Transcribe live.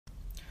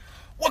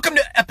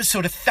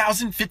episode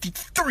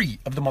 1053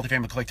 of the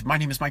Multifamily Collective. My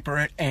name is Mike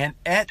Burrett, and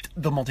at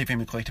the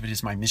Multifamily Collective, it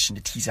is my mission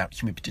to tease out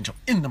human potential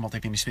in the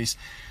multifamily space.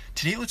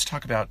 Today, let's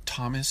talk about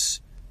Thomas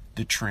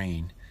the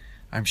Train.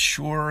 I'm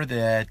sure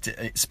that,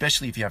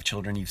 especially if you have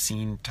children, you've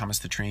seen Thomas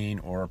the Train,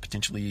 or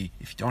potentially,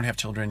 if you don't have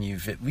children,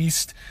 you've at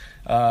least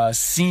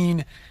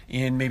seen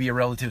in maybe a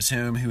relative's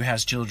home who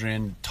has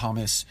children,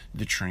 Thomas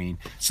the Train.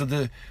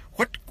 So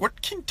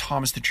what can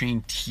Thomas the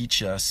Train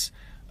teach us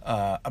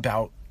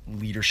about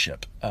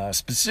leadership,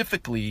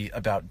 specifically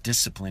about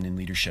discipline in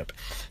leadership?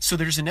 So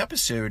there's an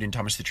episode in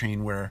Thomas the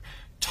Train where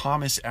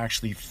Thomas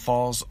actually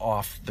falls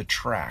off the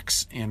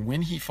tracks, and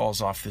when he falls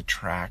off the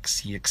tracks,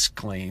 he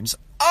exclaims,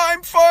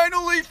 "I'm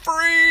finally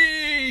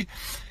free!"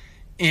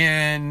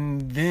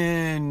 And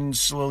then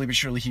slowly but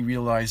surely he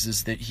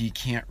realizes that he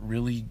can't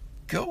really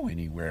go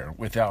anywhere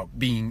without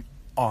being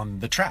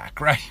on the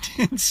track, right?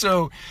 And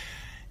so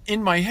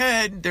in my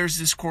head, there's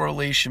this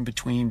correlation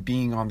between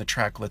being on the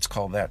track, let's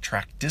call that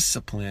track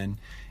discipline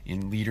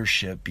in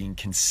leadership, being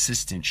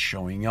consistent,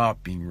 showing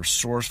up, being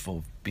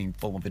resourceful, being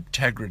full of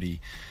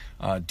integrity,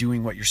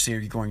 doing what you say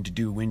you're going to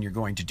do when you're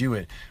going to do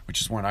it,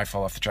 which is when I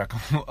fall off the track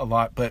a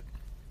lot. But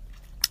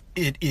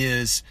it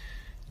is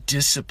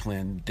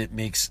discipline that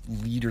makes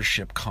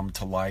leadership come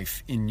to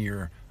life in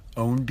your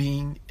own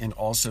being and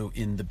also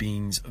in the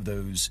beings of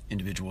those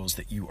individuals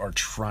that you are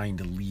trying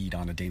to lead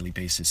on a daily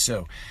basis.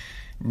 So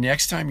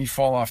next time you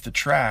fall off the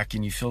track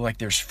and you feel like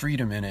there's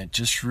freedom in it,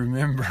 just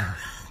remember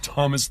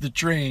Thomas the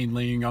Train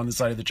laying on the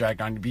side of the track,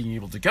 not being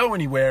able to go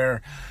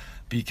anywhere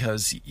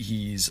because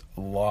he's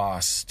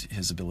lost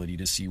his ability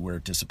to see where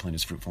discipline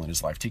is fruitful in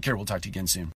his life. Take care. We'll talk to you again soon.